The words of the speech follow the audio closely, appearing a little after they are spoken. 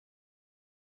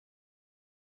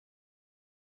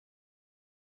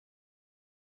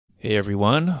Hey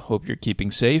everyone, hope you're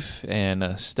keeping safe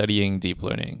and studying deep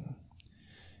learning.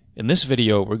 In this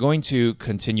video, we're going to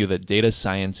continue the data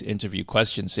science interview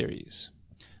question series.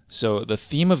 So the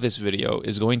theme of this video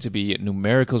is going to be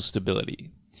numerical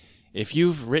stability. If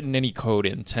you've written any code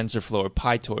in TensorFlow or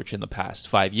PyTorch in the past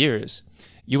 5 years,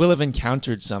 you will have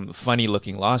encountered some funny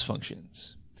looking loss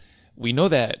functions. We know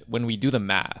that when we do the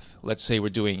math, let's say we're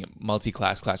doing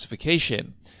multi-class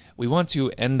classification, we want to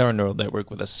end our neural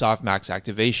network with a softmax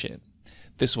activation.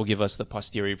 This will give us the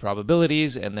posterior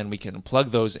probabilities, and then we can plug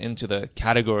those into the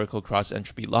categorical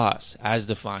cross-entropy loss as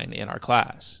defined in our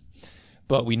class.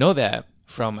 But we know that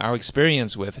from our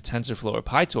experience with TensorFlow or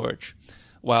PyTorch,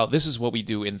 while this is what we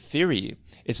do in theory,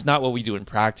 it's not what we do in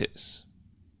practice.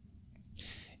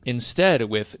 Instead,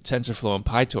 with TensorFlow and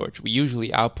PyTorch, we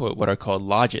usually output what are called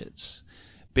logits.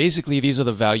 Basically, these are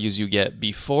the values you get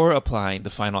before applying the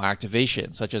final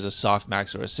activation, such as a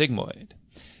softmax or a sigmoid.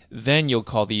 Then you'll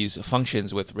call these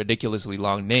functions with ridiculously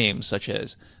long names, such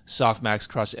as softmax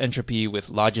cross-entropy with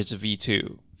logits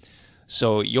v2.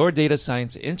 So your data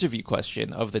science interview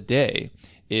question of the day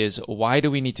is, why do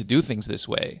we need to do things this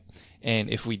way? And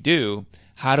if we do,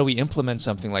 how do we implement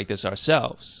something like this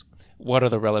ourselves? What are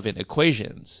the relevant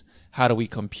equations? How do we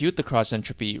compute the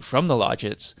cross-entropy from the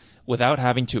logits without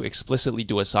having to explicitly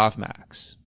do a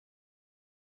softmax?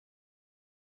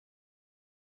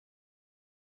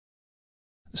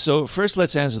 So first,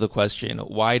 let's answer the question,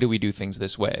 why do we do things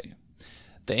this way?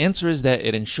 The answer is that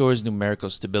it ensures numerical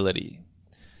stability.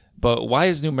 But why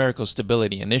is numerical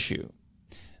stability an issue?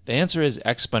 The answer is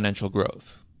exponential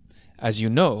growth. As you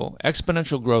know,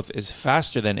 exponential growth is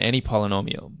faster than any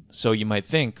polynomial, so you might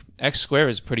think x squared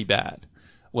is pretty bad.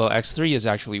 Well, x3 is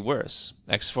actually worse,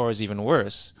 x4 is even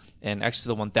worse, and x to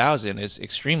the 1000 is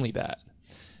extremely bad.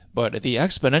 But the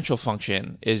exponential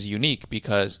function is unique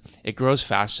because it grows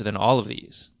faster than all of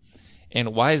these.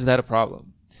 And why is that a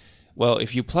problem? Well,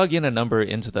 if you plug in a number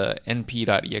into the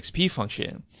np.exp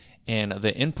function and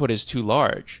the input is too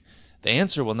large, the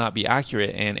answer will not be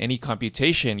accurate and any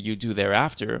computation you do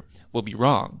thereafter will be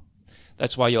wrong.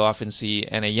 That's why you'll often see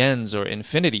NANs or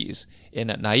infinities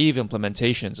in naive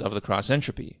implementations of the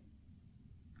cross-entropy.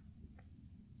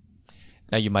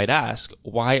 Now you might ask,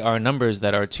 why are numbers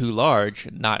that are too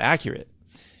large not accurate?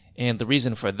 And the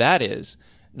reason for that is,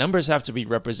 numbers have to be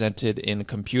represented in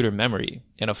computer memory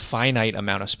in a finite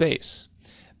amount of space.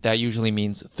 That usually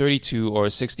means 32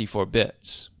 or 64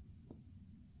 bits.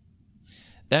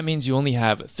 That means you only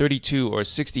have 32 or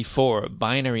 64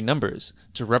 binary numbers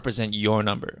to represent your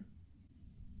number.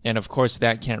 And of course,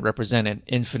 that can't represent an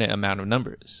infinite amount of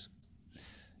numbers.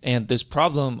 And this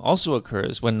problem also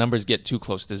occurs when numbers get too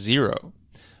close to zero.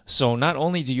 So not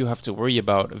only do you have to worry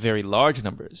about very large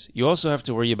numbers, you also have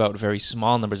to worry about very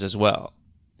small numbers as well.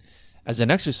 As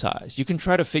an exercise, you can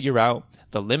try to figure out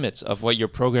the limits of what your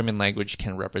programming language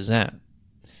can represent.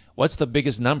 What's the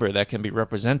biggest number that can be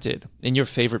represented in your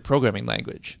favorite programming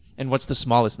language? And what's the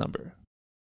smallest number?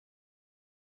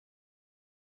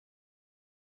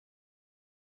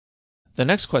 The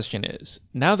next question is,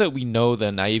 now that we know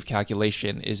the naive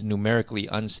calculation is numerically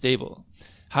unstable,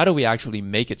 how do we actually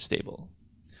make it stable?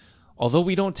 Although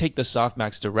we don't take the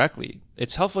softmax directly,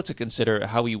 it's helpful to consider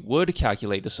how we would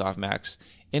calculate the softmax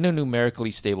in a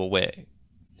numerically stable way.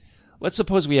 Let's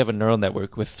suppose we have a neural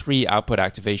network with 3 output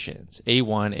activations,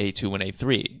 A1, A2, and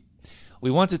A3.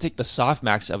 We want to take the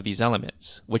softmax of these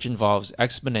elements, which involves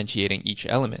exponentiating each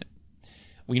element.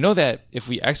 We know that if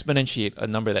we exponentiate a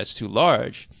number that's too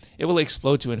large, it will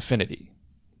explode to infinity.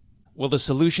 Well, the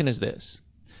solution is this.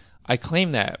 I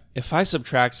claim that if I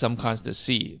subtract some constant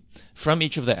c from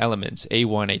each of the elements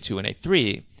A1, A2, and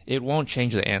A3, it won't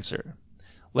change the answer.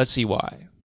 Let's see why.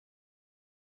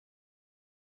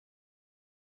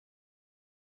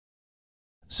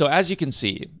 So as you can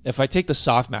see, if I take the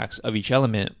softmax of each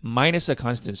element minus a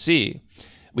constant c,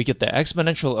 we get the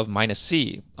exponential of minus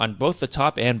c on both the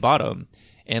top and bottom,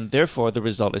 and therefore the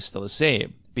result is still the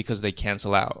same because they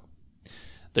cancel out.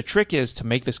 The trick is to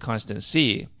make this constant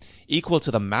c equal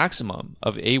to the maximum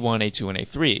of A1, A2, and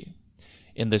A3.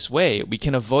 In this way, we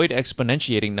can avoid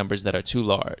exponentiating numbers that are too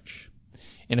large.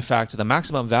 In fact, the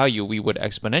maximum value we would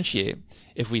exponentiate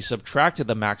if we subtracted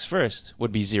the max first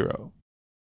would be 0.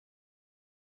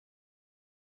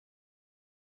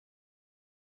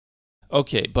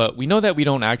 Okay, but we know that we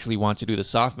don't actually want to do the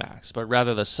softmax, but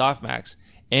rather the softmax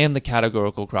and the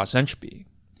categorical cross-entropy.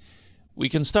 We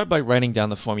can start by writing down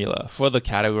the formula for the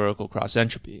categorical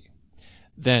cross-entropy.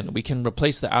 Then we can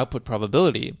replace the output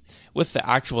probability with the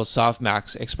actual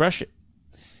softmax expression.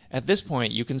 At this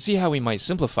point, you can see how we might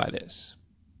simplify this.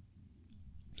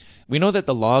 We know that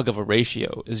the log of a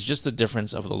ratio is just the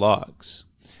difference of the logs.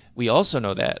 We also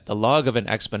know that the log of an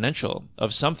exponential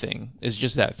of something is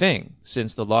just that thing,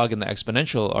 since the log and the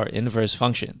exponential are inverse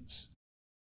functions.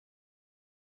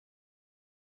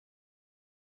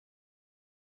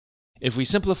 If we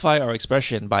simplify our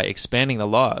expression by expanding the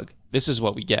log, this is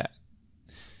what we get.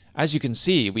 As you can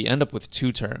see, we end up with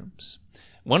two terms.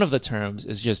 One of the terms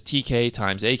is just tk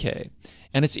times ak,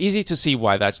 and it's easy to see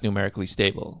why that's numerically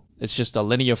stable. It's just a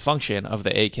linear function of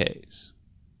the ak's.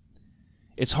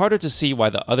 It's harder to see why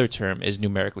the other term is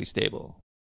numerically stable.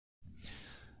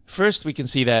 First, we can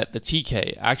see that the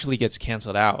tk actually gets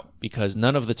cancelled out because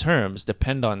none of the terms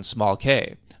depend on small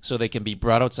k, so they can be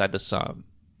brought outside the sum.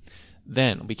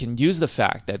 Then, we can use the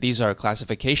fact that these are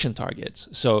classification targets,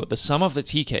 so the sum of the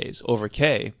tk's over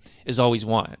k is always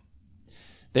 1.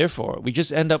 Therefore, we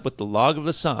just end up with the log of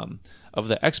the sum of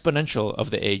the exponential of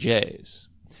the aj's.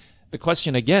 The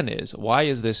question again is, why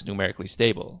is this numerically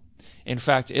stable? In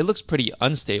fact, it looks pretty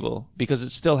unstable because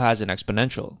it still has an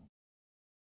exponential.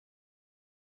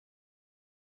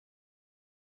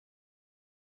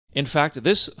 In fact,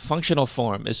 this functional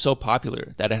form is so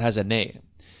popular that it has a name.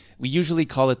 We usually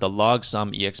call it the log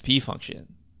sum exp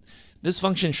function. This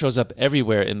function shows up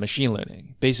everywhere in machine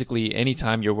learning, basically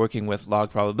anytime you're working with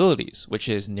log probabilities, which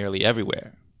is nearly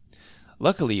everywhere.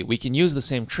 Luckily, we can use the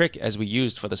same trick as we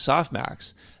used for the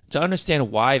softmax to understand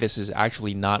why this is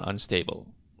actually not unstable.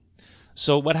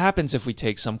 So what happens if we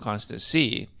take some constant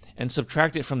c and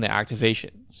subtract it from the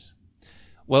activations?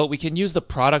 Well, we can use the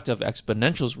product of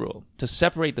exponentials rule to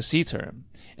separate the c term,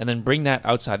 and then bring that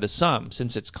outside the sum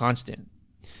since it's constant.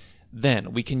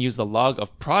 Then we can use the log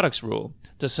of products rule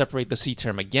to separate the c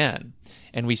term again,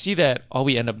 and we see that all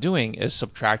we end up doing is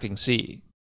subtracting c.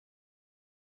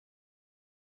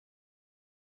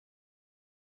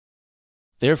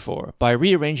 Therefore, by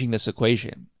rearranging this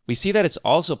equation, we see that it's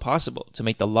also possible to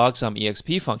make the log sum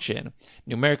exp function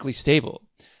numerically stable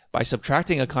by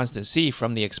subtracting a constant c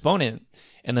from the exponent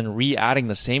and then re-adding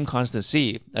the same constant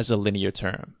c as a linear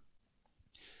term.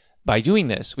 By doing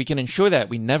this, we can ensure that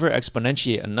we never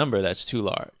exponentiate a number that's too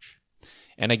large.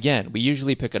 And again, we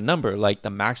usually pick a number like the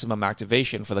maximum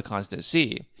activation for the constant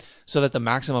c, so that the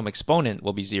maximum exponent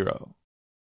will be 0.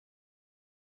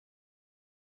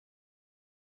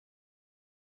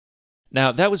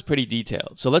 Now, that was pretty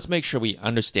detailed, so let's make sure we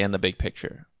understand the big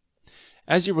picture.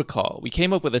 As you recall, we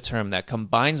came up with a term that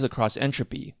combines the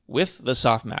cross-entropy with the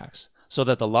softmax, so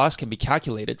that the loss can be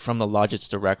calculated from the logits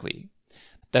directly.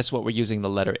 That's what we're using the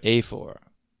letter A for.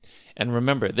 And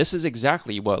remember, this is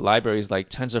exactly what libraries like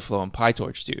TensorFlow and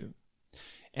PyTorch do.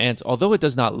 And although it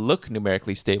does not look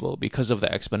numerically stable because of the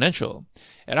exponential,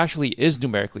 it actually is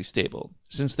numerically stable,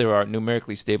 since there are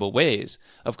numerically stable ways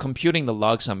of computing the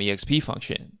log sum exp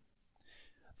function.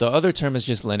 The other term is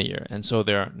just linear, and so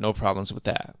there are no problems with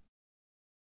that.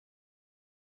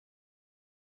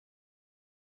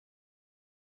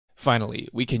 Finally,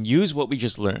 we can use what we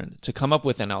just learned to come up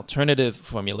with an alternative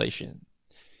formulation.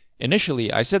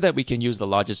 Initially, I said that we can use the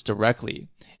logits directly,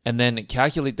 and then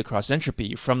calculate the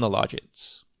cross-entropy from the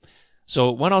logits.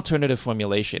 So one alternative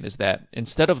formulation is that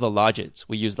instead of the logits,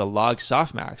 we use the log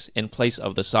softmax in place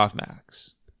of the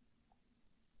softmax.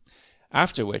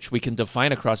 After which, we can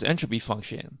define a cross-entropy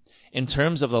function in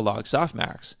terms of the log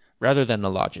softmax rather than the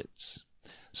logits.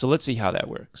 So let's see how that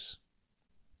works.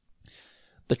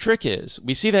 The trick is,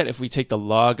 we see that if we take the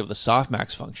log of the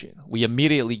softmax function, we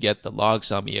immediately get the log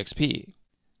sum exp.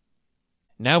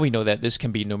 Now we know that this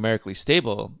can be numerically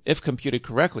stable if computed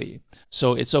correctly,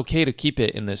 so it's okay to keep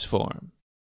it in this form.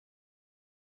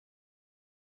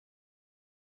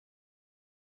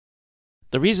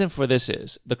 The reason for this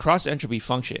is, the cross-entropy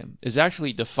function is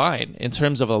actually defined in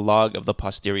terms of a log of the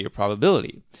posterior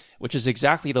probability, which is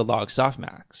exactly the log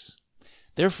softmax.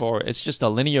 Therefore, it's just a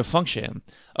linear function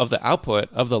of the output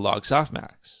of the log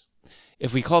softmax.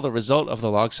 If we call the result of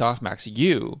the log softmax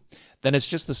u, then it's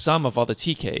just the sum of all the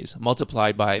tks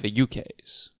multiplied by the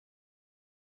uk's.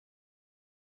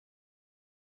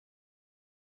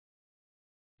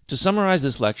 To summarize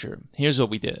this lecture, here's what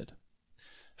we did.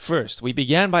 First, we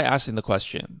began by asking the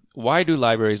question, why do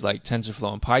libraries like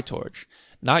TensorFlow and PyTorch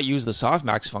not use the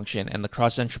softmax function and the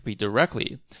cross-entropy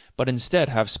directly, but instead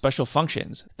have special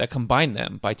functions that combine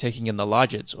them by taking in the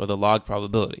logits or the log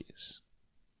probabilities?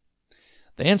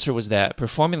 The answer was that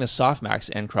performing the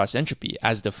softmax and cross-entropy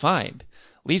as defined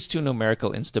leads to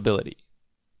numerical instability.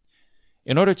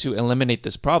 In order to eliminate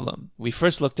this problem, we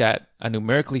first looked at a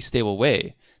numerically stable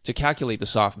way to calculate the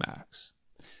softmax.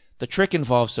 The trick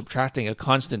involves subtracting a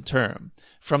constant term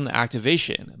from the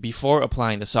activation before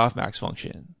applying the softmax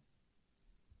function.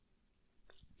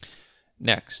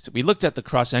 Next, we looked at the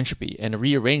cross-entropy and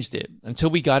rearranged it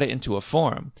until we got it into a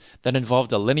form that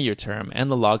involved a linear term and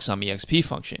the log sum exp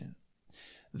function.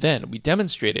 Then, we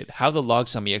demonstrated how the log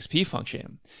sum exp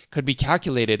function could be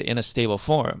calculated in a stable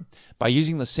form by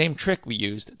using the same trick we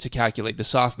used to calculate the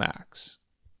softmax.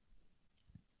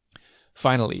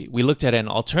 Finally, we looked at an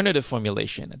alternative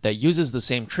formulation that uses the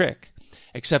same trick,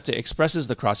 except it expresses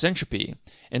the cross-entropy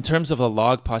in terms of the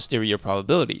log posterior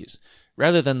probabilities,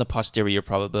 rather than the posterior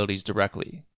probabilities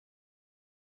directly.